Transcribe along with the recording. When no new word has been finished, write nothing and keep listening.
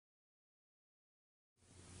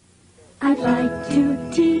I'd like to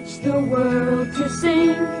teach the world to sing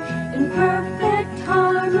in perfect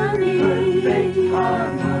harmony.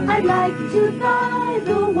 I'd like to buy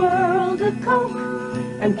the world a Coke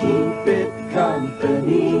and keep it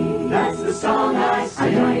company. That's the song I sing.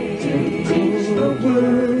 I'd like to teach the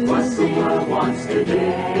world what the world wants to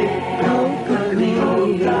drink. Coca-Cola.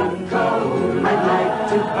 I'd like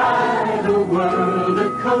to buy the world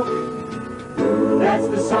a Coke. That's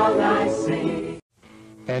the song I sing.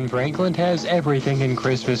 Ben Franklin has everything in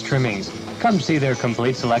Christmas trimmings. Come see their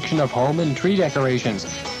complete selection of home and tree decorations.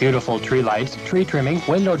 Beautiful tree lights, tree trimming,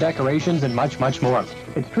 window decorations, and much, much more.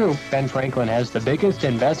 It's true, Ben Franklin has the biggest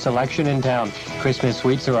and best selection in town. Christmas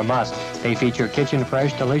sweets are a must. They feature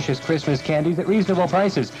kitchen-fresh, delicious Christmas candies at reasonable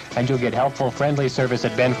prices. And you'll get helpful, friendly service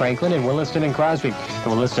at Ben Franklin in Williston and Crosby. The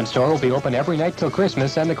Williston store will be open every night till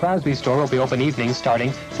Christmas, and the Crosby store will be open evenings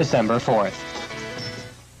starting December 4th.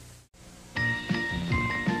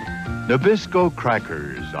 Nabisco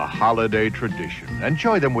crackers, a holiday tradition.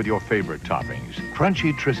 Enjoy them with your favorite toppings.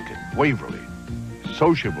 Crunchy Triscuit, Waverly,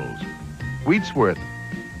 Sociables, Wheatsworth,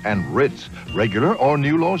 and Ritz, regular or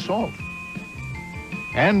new low salt.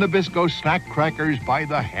 And Nabisco snack crackers by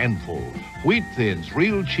the handful. Wheat Thins,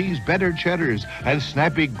 real cheese better cheddars, and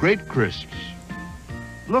snappy Great Crisps.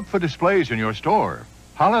 Look for displays in your store.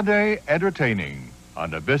 Holiday entertaining, a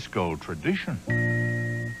Nabisco tradition.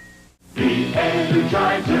 The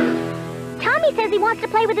Energizer. Tommy says he wants to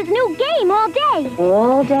play with his new game all day.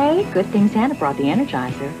 All day? Good thing Santa brought the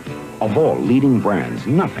Energizer. Of all leading brands,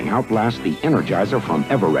 nothing outlasts the Energizer from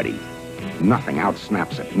Eveready. Nothing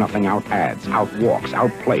outsnaps it. Nothing out-adds, outwalks,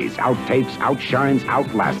 outplays, outtakes, outshines,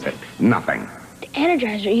 outlasts it. Nothing. The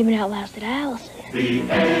Energizer even outlasted Allison. The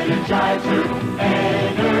Energizer.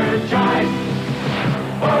 Energize.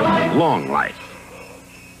 For life. Long life.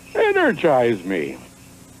 Energize me.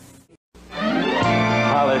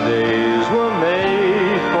 Holidays were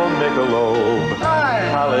made for Michelob.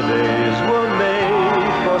 Holidays were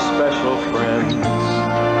made for special friends.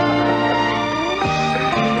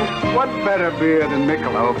 What better beer than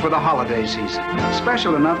Michelob for the holiday season?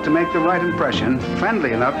 Special enough to make the right impression,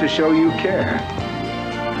 friendly enough to show you care.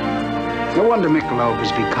 No wonder Michelob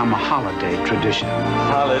has become a holiday tradition.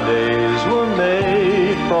 Holidays were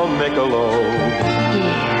made for Michelob.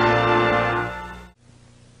 Yeah.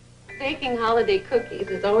 Baking holiday cookies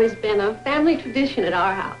has always been a family tradition at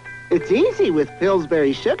our house. It's easy with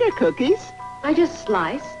Pillsbury sugar cookies. I just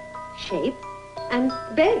slice, shape, and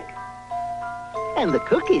bake. And the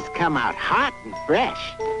cookies come out hot and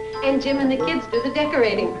fresh. And Jim and the kids do the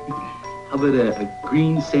decorating. How about a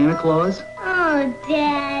green Santa Claus? Oh,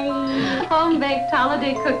 Daddy. Home-baked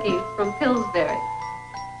holiday cookies from Pillsbury.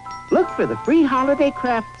 Look for the free holiday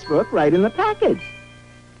crafts book right in the package.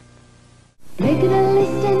 Making a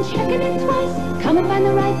list and checking it twice. Come and find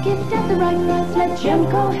the right gift at the right price. Let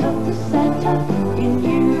Gemco help the Santa in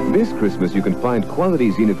you. This Christmas, you can find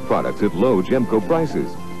quality Zenith products at low Gemco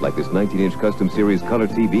prices. Like this 19-inch Custom Series color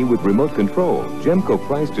TV with remote control. Gemco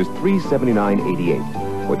price just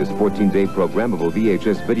 $379.88. Or this 14-day programmable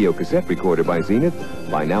VHS video cassette recorder by Zenith.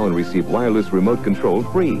 Buy now and receive wireless remote control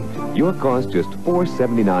free. Your cost just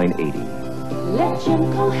 $479.80. Let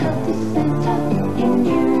Gemco help the Santa in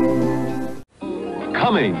you.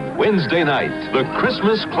 Coming Wednesday night, the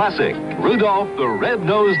Christmas classic, Rudolph the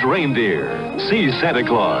Red-Nosed Reindeer. See Santa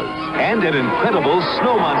Claus and an incredible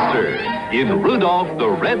snow monster in Rudolph the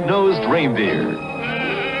Red-Nosed Reindeer.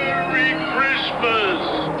 Merry Christmas.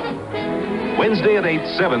 Wednesday at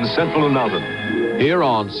 8/7 Central and Mountain. Here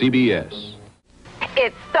on CBS.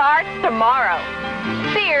 It starts tomorrow.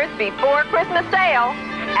 Sears Before Christmas Sale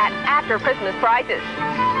at After Christmas Prices.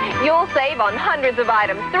 You'll save on hundreds of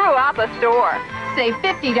items throughout the store. Save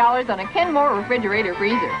 $50 on a Kenmore refrigerator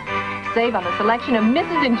freezer. Save on a selection of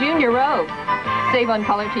Mrs. and Junior robes. Save on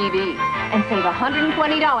color TV. And save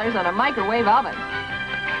 $120 on a microwave oven.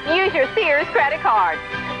 Use your Sears credit card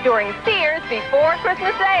during Sears Before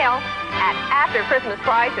Christmas Sale at After Christmas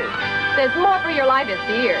Prices. There's more for your life at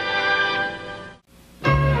Sears.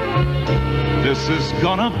 This is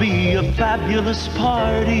gonna be a fabulous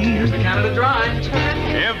party. Here's the Canada Dry.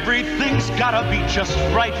 Everything's gotta be just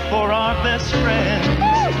right for our best friend.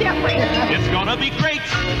 Can't wait. It's gonna be great.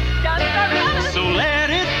 So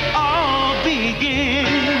let it all begin.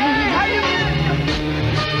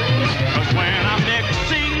 Cause when I'm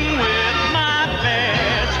mixing with my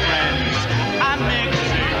best friends, I'm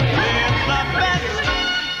mixing with the best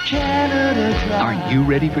Canada Dry. Aren't you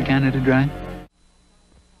ready for Canada Dry?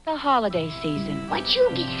 The holiday season. What'd you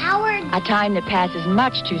get, Howard? A time that passes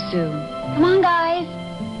much too soon. Come on, guys.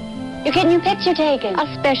 You're getting your picture taken. A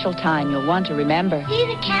special time you'll want to remember. See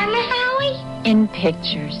the camera, Howie? In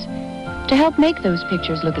pictures. To help make those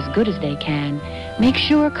pictures look as good as they can, make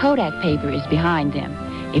sure Kodak paper is behind them.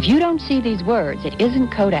 If you don't see these words, it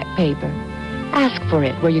isn't Kodak paper. Ask for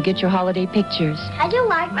it where you get your holiday pictures. How'd you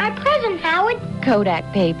like my present, Howard?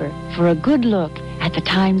 Kodak paper for a good look at the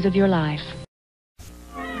times of your life.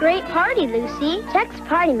 Great party, Lucy. Chex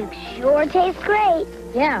Party Mix sure tastes great.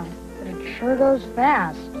 Yeah, but it sure goes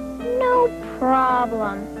fast. No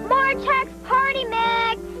problem. More Chex Party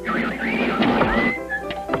Mix!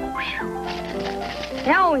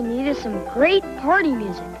 Now all we need is some great party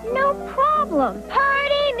music. No problem.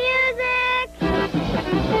 Party music!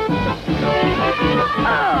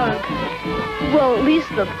 Well, at least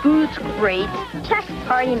the food's great. Chex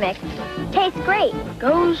Party Mix. Tastes great.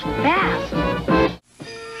 Goes fast.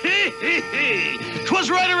 'Twas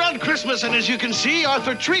right around Christmas, and as you can see,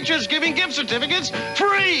 Arthur Treacher's giving gift certificates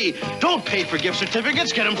free. Don't pay for gift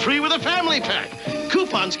certificates. Get them free with a family pack.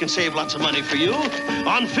 Coupons can save lots of money for you.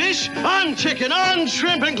 On fish, on chicken, on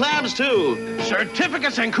shrimp and clams, too.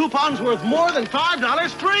 Certificates and coupons worth more than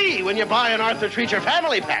 $5 free when you buy an Arthur Treacher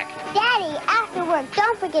family pack. Daddy, after work,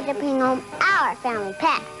 don't forget to bring home our family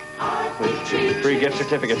pack. Free gift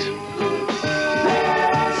certificates.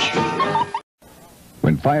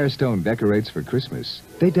 When Firestone decorates for Christmas,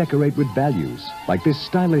 they decorate with values, like this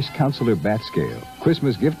stylish Counselor bat scale.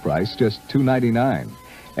 Christmas gift price just $2.99.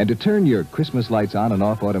 And to turn your Christmas lights on and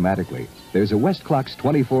off automatically, there's a Westclox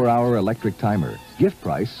 24-hour electric timer. Gift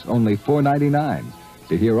price only $4.99.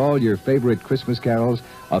 To hear all your favorite Christmas carols,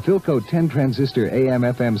 a Philco 10-transistor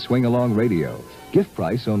AM/FM swing-along radio. Gift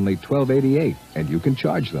price only $12.88, and you can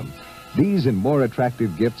charge them. These and more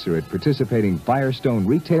attractive gifts are at participating Firestone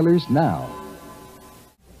retailers now.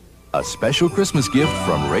 A special Christmas gift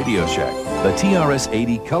from Radio Shack. The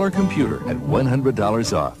TRS-80 color computer at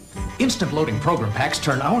 $100 off. Instant loading program packs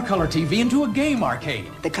turn our color TV into a game arcade.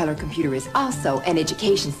 The color computer is also an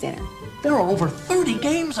education center. There are over 30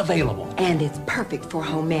 games available. And it's perfect for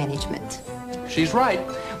home management. She's right.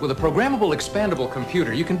 With a programmable, expandable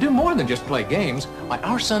computer, you can do more than just play games. Why,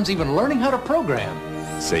 our son's even learning how to program.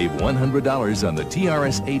 Save $100 on the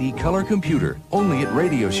TRS-80 color computer, only at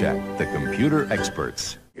Radio Shack, the computer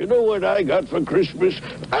experts. You know what I got for Christmas?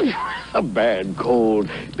 A bad cold.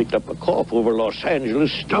 Picked up a cough over Los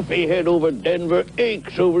Angeles, stuffy head over Denver,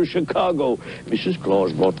 aches over Chicago. Mrs.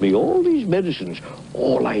 Claus brought me all these medicines.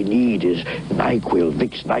 All I need is NyQuil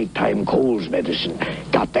Vicks Nighttime Colds medicine.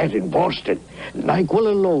 Got that in Boston. NyQuil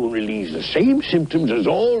alone relieves the same symptoms as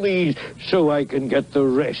all these, so I can get the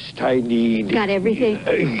rest I need. Got everything?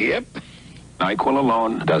 Yep. NyQuil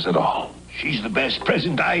alone does it all. She's the best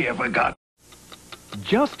present I ever got.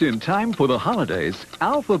 Just in time for the holidays,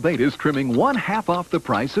 Alpha Beta's trimming 1/2 off the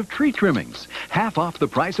price of tree trimmings, 1/2 off the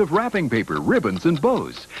price of wrapping paper, ribbons, and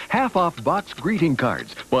bows, 1/2 off box greeting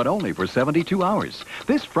cards, but only for 72 hours.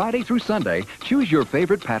 This Friday through Sunday, choose your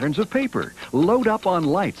favorite patterns of paper, load up on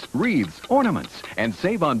lights, wreaths, ornaments, and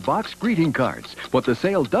save on box greeting cards. But the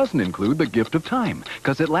sale doesn't include the gift of time,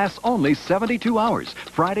 because it lasts only 72 hours,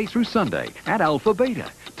 Friday through Sunday, at Alpha Beta.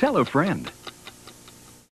 Tell a friend.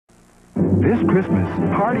 This Christmas,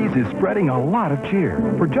 Hardee's is spreading a lot of cheer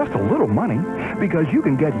for just a little money, because you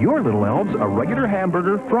can get your little elves a regular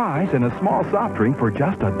hamburger, fries, and a small soft drink for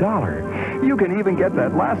just $1. You can even get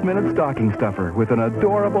that last-minute stocking stuffer with an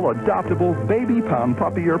adorable, adoptable baby pound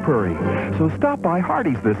puppy or purry. So stop by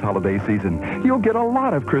Hardee's this holiday season. You'll get a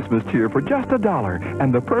lot of Christmas cheer for just $1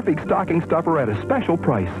 and the perfect stocking stuffer at a special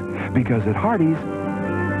price. Because at Hardee's,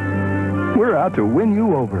 we're out to win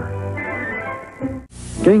you over.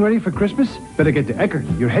 Getting ready for Christmas? Better get to Eckerd,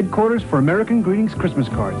 your headquarters for American Greetings Christmas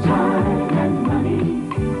cards. Time and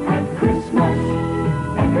money at Christmas.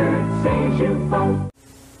 Eckerd saves you both.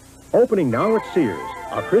 Opening now at Sears,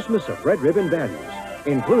 a Christmas of red ribbon values,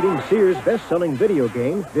 including Sears' best-selling video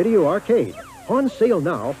game, Video Arcade. On sale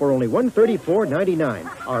now for only $134.99,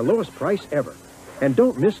 our lowest price ever. And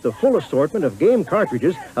don't miss the full assortment of game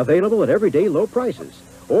cartridges available at everyday low prices.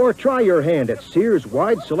 Or try your hand at Sears'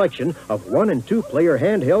 wide selection of 1- and 2-player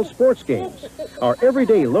handheld sports games. Our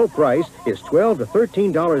everyday low price is $12 to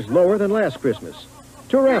 $13 lower than last Christmas.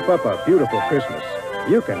 To wrap up a beautiful Christmas,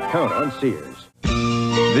 you can count on Sears.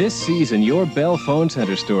 This season, your Bell Phone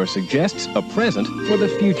Center store suggests a present for the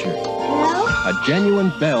future. A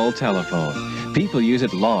genuine Bell telephone. People use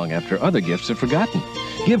it long after other gifts are forgotten.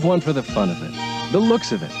 Give one for the fun of it, the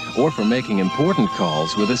looks of it, or for making important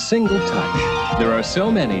calls with a single touch. There are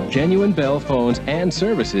so many genuine Bell phones and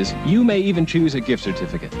services, you may even choose a gift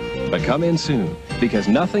certificate. But come in soon, because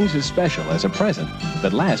nothing's as special as a present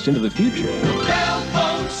that lasts into the future. Bell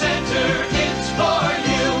Phone Center, it's for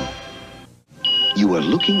you. You are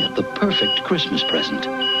looking at the perfect Christmas present.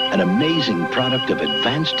 an amazing product of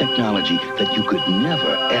advanced technology that you could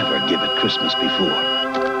never, ever give at Christmas before.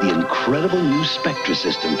 The incredible new Spectra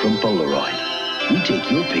system from Polaroid. We take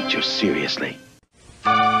your pictures seriously.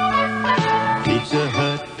 Pizza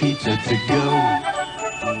Hut, pizza to go.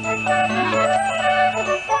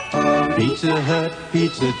 Pizza Hut,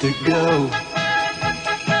 pizza to go.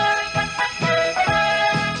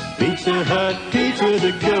 Pizza Hut, pizza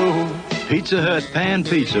to go. Pizza Hut Pan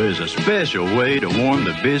Pizza is a special way to warm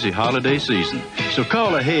the busy holiday season. So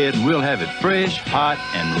call ahead and we'll have it fresh, hot,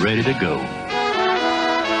 and ready to go.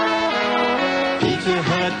 Pizza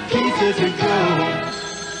Hut, pizza to go.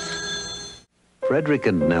 Frederick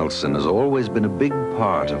and Nelson has always been a big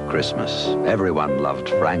part of Christmas. Everyone loved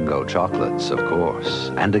Frango chocolates, of course.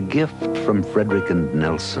 And a gift from Frederick and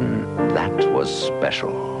Nelson, that was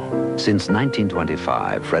special. Since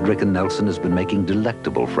 1925, Frederick and Nelson has been making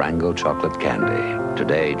delectable Frango chocolate candy.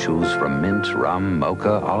 Today, choose from mint, rum,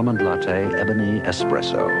 mocha, almond latte, ebony,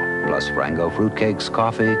 espresso. Plus Frango fruitcakes,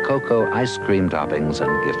 coffee, cocoa, ice cream toppings,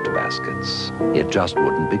 and gift baskets. It just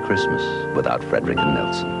wouldn't be Christmas without Frederick and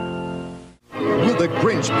Nelson. Will the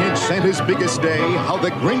Grinch pinch Santa's biggest day? How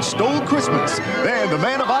the Grinch Stole Christmas. Then the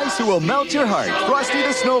Man of Ice Who Will Melt Your Heart, Frosty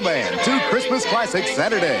the Snowman. 2 Christmas classics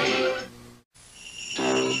Saturday.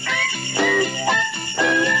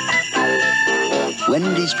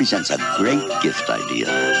 Wendy's presents a great gift idea.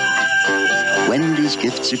 Wendy's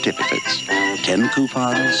gift certificates. 10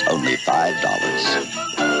 coupons, only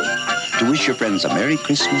 $5. To wish your friends a Merry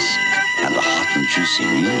Christmas and a hot and juicy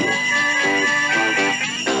meal.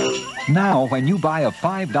 Now, when you buy a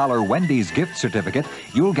 $5 Wendy's gift certificate,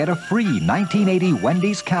 you'll get a free 1980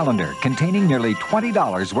 Wendy's calendar containing nearly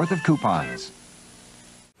 $20 worth of coupons.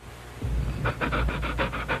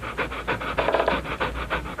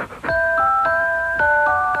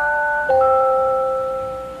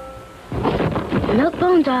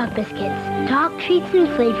 Milk-Bone dog biscuits, dog treats and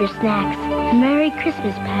flavor snacks. Merry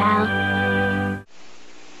Christmas, pal.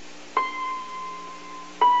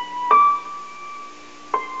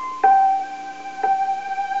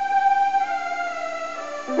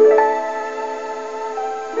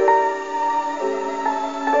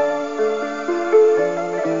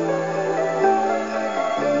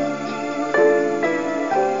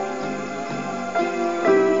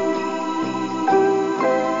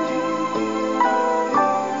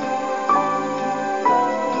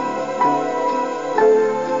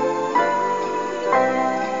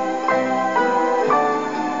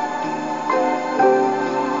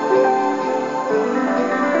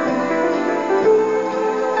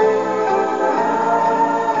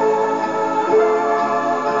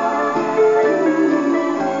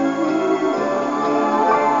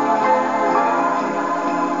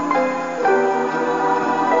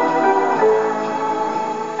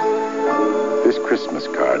 Christmas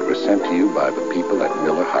card was sent to you by the people at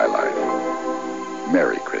Miller High Life.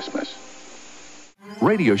 Merry Christmas.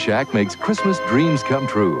 Radio Shack makes Christmas dreams come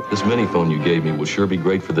true. This mini phone you gave me will sure be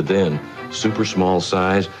great for the den. Super small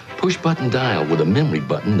size, push-button dial with a memory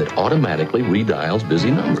button that automatically redials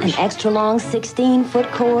busy numbers. An extra long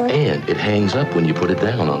 16-foot cord. And it hangs up when you put it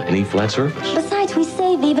down on any flat surface. Besides, we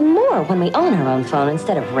save even more when we own our own phone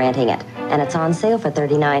instead of renting it. And it's on sale for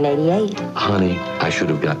 $39.88. Honey, I should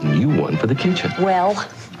have gotten you one for the kitchen. Well,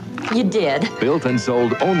 you did. Built and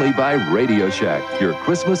sold only by Radio Shack, your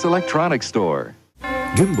Christmas electronics store.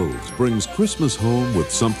 Gimbels brings Christmas home with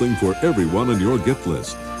something for everyone on your gift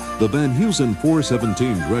list. The Van Heusen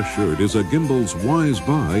 417 dress shirt is a Gimbels Wise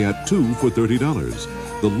Buy at 2 for $30.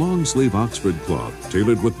 The long-sleeve Oxford cloth,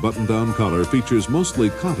 tailored with button-down collar, features mostly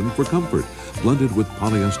cotton for comfort, blended with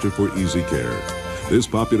polyester for easy care. This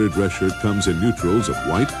popular dress shirt comes in neutrals of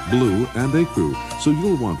white, blue, and ecru, so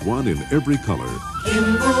you'll want one in every color.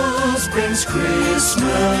 Gimbels brings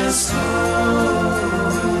Christmas home.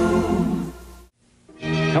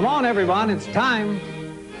 Come on, everyone, it's time.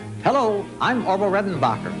 Hello, I'm Orville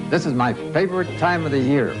Redenbacher. This is my favorite time of the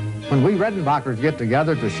year, when we Redenbachers get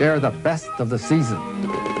together to share the best of the season.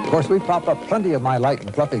 Of course, we pop up plenty of my light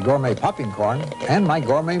and fluffy gourmet popping corn and my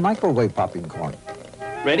gourmet microwave popping corn.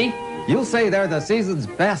 Ready? You'll say they're the season's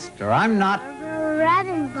best, or I'm not.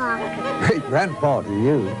 Redenbacher. Great grandpa to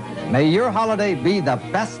you. May your holiday be the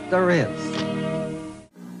best there is.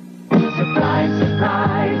 Surprise,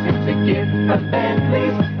 surprise, it's a gift from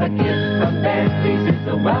Bentley's. A gift from Bentley's is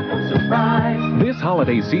a welcome surprise. This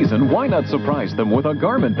holiday season, why not surprise them with a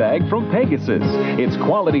garment bag from Pegasus? It's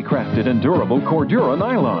quality crafted and durable Cordura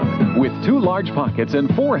nylon with 2 large pockets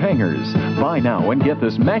and 4 hangers. Buy now and get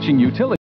this matching utility